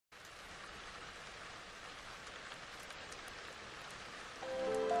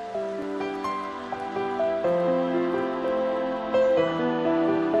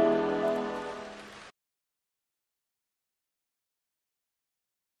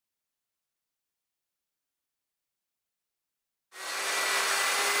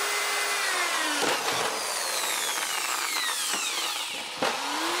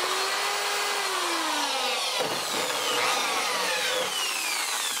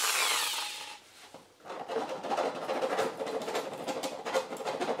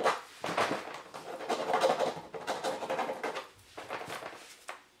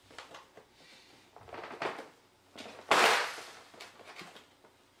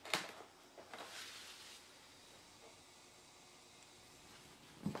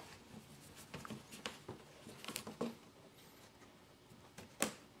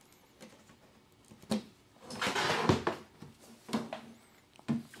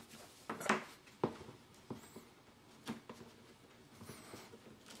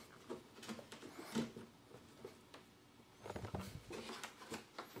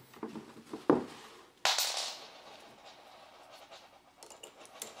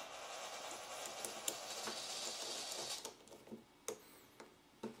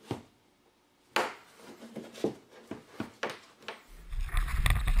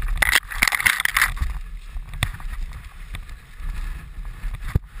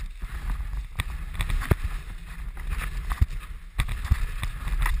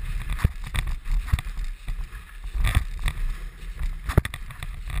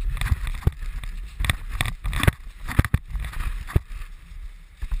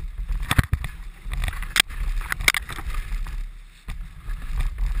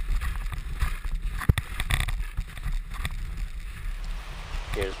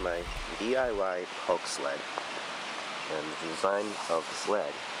here's my DIY Pulk Sled. And the design of the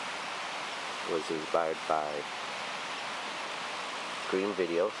sled was inspired by Green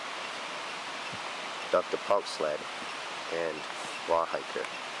Video, Dr. Pulk Sled, and Wall Hiker.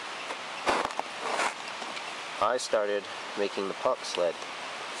 I started making the Pulk Sled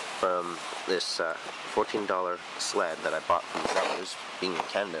from this $14 sled that I bought from Zellers. Being in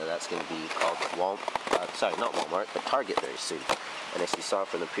Canada, that's going to be called not Walmart, but Target very soon. And as you saw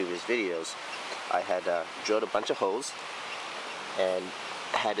from the previous videos, I had drilled a bunch of holes and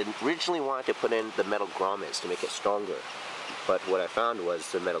had originally wanted to put in the metal grommets to make it stronger. But what I found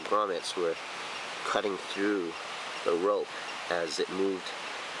was the metal grommets were cutting through the rope as it moved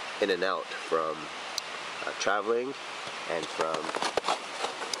in and out from traveling and from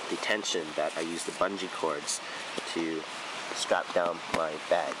the tension that I used the bungee cords to strap down my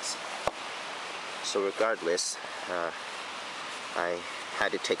bags. So regardless, I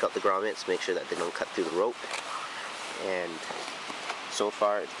had to take out the grommets, make sure that they don't cut through the rope, and so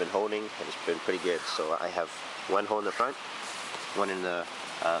far it's been holding and it's been pretty good. So I have one hole in the front, one in the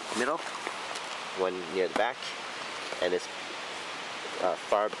middle, one near the back, and this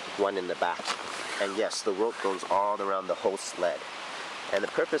one in the back. And yes, the rope goes all around the whole sled. And the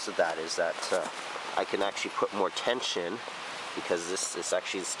purpose of that is that I can actually put more tension, because this is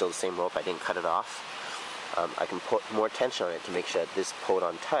actually still the same rope, I didn't cut it off. I can put more tension on it to make sure that this pulled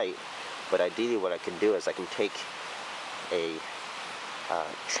on tight. But ideally what I can do is I can take a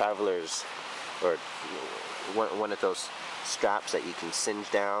traveler's, or one of those straps that you can singe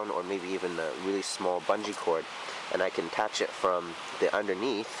down, or maybe even a really small bungee cord, and I can attach it from the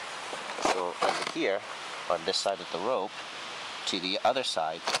underneath, so over here on this side of the rope, to the other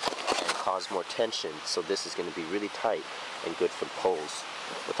side, and cause more tension. So this is going to be really tight and good for poles.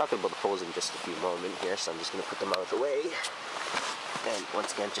 We'll talk about the poles in just a few moments here, so I'm just going to put them out of the way. And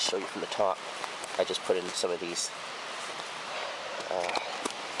once again, to show you from the top, I just put in some of these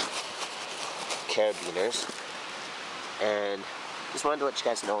carabiners, and just wanted to let you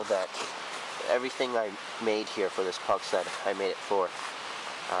guys know that everything I made here for this Pulk Sled, I made it for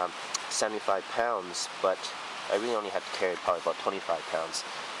 75 pounds, but I really only had to carry probably about 25 pounds.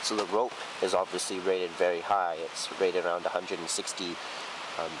 So the rope is obviously rated very high. It's rated around 160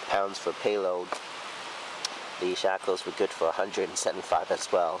 pounds for payload. The shackles were good for 175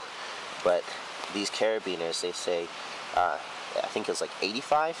 as well. But these carabiners, they say, I think it was like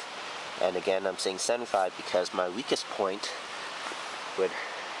 85. And again, I'm saying 75 because my weakest point would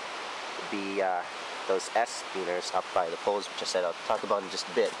be those S spinners up by the poles, which I said I'll talk about in just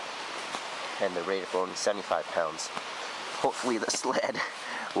a bit. And they're rated for only 75 pounds. Hopefully the sled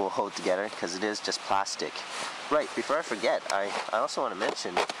will hold together, because it is just plastic. Right, before I forget, I also want to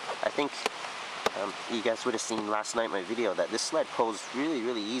mention, I think you guys would have seen last night my video, that this sled pulls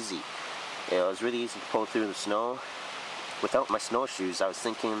really easy. It was really easy to pull through the snow. Without my snowshoes, I was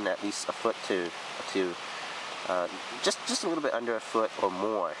thinking at least a foot to just a little bit under a foot or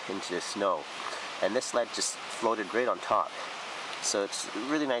more into the snow. And this sled just floated right on top. So it's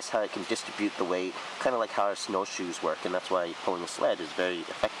really nice how it can distribute the weight, kind of like how our snowshoes work, and that's why pulling a sled is very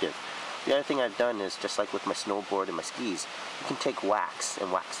effective. The other thing I've done is, just like with my snowboard and my skis, you can take wax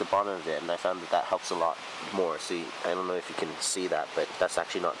and wax the bottom of it, and I found that that helps a lot more. See, I don't know if you can see that, but that's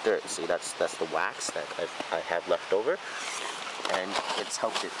actually not dirt. See, that's the wax that I have left over, and it's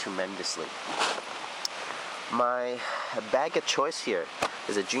helped it tremendously. My bag of choice here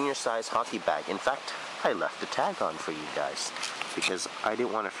is a junior size hockey bag. In fact, I left the tag on for you guys, because I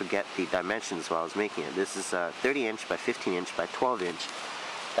didn't want to forget the dimensions while I was making it. This is 30 inch by 15 inch by 12 inch.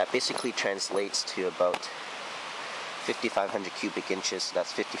 That basically translates to about 5,500 cubic inches, so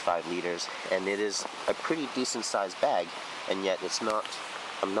that's 55 liters, and it is a pretty decent sized bag, and yet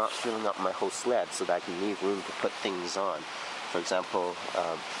I'm not filling up my whole sled, so that I can leave room to put things on. For example,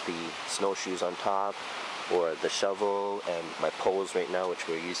 the snowshoes on top, or the shovel, and my poles right now, which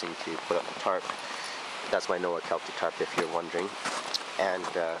we're using to put up the tarp. That's my Noah Celtic tarp, if you're wondering. And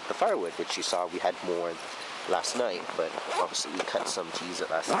the firewood, which you saw we had more last night, but obviously we cut some to use it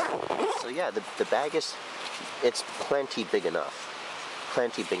last night. So yeah, the bag it's plenty big enough.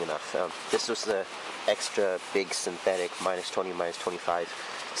 Plenty big enough. This was the extra big synthetic -20, -25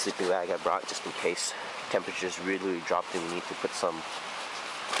 sleeping bag I brought, just in case temperatures really dropped and we need to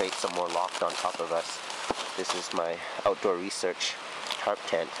create some more loft on top of us. This is my outdoor research tarp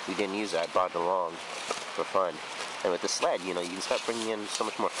tent. We didn't use it, I brought it along for fun. And with the sled, you know, you can start bringing in so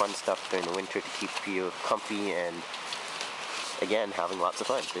much more fun stuff during the winter to keep you comfy and, again, having lots of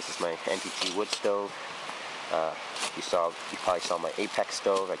fun. This is my NTG wood stove. You probably saw my Apex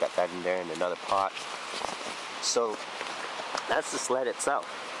stove. I got that in there in another pot. So that's the sled itself.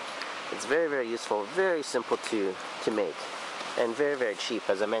 It's very, very useful, very simple to make, and very, very cheap.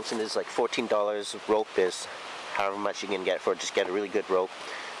 As I mentioned, it's like $14. Rope is however much you can get for it. Just get a really good rope.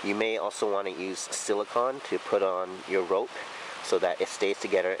 You may also want to use silicone to put on your rope so that it stays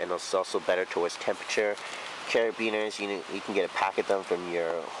together, and it's also better towards temperature. Carabiners, you can get a pack of them from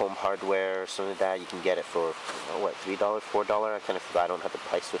your home hardware or something like that. You can get it for, what, $3, $4? I kind of forgot. I don't have the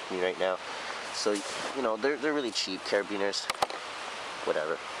price with me right now. So, you know, they're really cheap, carabiners,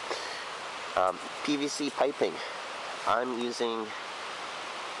 whatever. PVC piping. I'm using,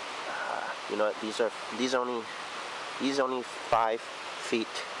 you know what, these are only 5 feet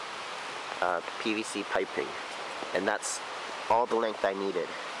PVC piping, and that's all the length I needed.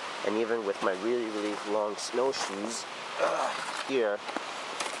 And even with my really, really long snowshoes here,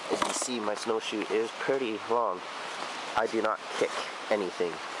 as you see, my snowshoe is pretty long. I do not kick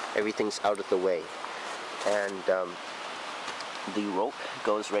anything. Everything's out of the way. And the rope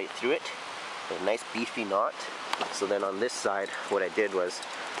goes right through it. A nice beefy knot. So then on this side, what I did was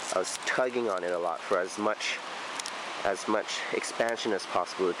I was tugging on it a lot for as much expansion as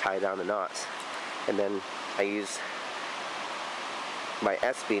possible to tie down the knots. And then I use my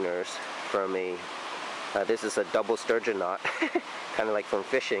S-beaners from this is a double sturgeon knot, kind of like from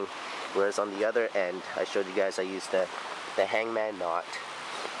fishing, whereas on the other end, I showed you guys I used the hangman knot.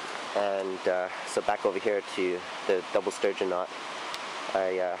 And so back over here to the double sturgeon knot,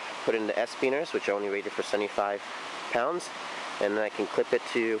 I put in the S-beaners, which are only rated for 75 pounds, and then I can clip it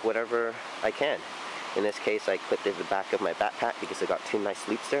to whatever I can. In this case, I clipped it to the back of my backpack because I got 2 nice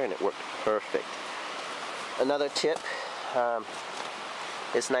loops there, and it worked perfect. Another tip,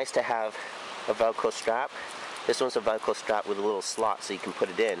 it's nice to have a Velcro strap. This one's a Velcro strap with a little slot so you can put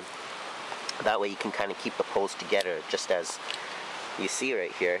it in. That way you can kind of keep the poles together, just as you see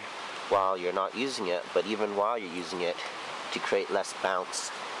right here, while you're not using it, but even while you're using it, to create less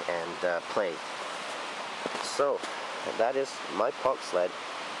bounce and play. So that is my Pulk sled.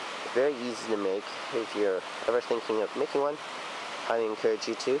 Very easy to make. If you're ever thinking of making one, I encourage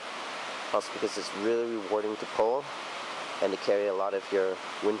you to. Also because it's really rewarding to pull and to carry a lot of your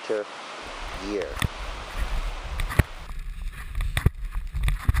winter gear.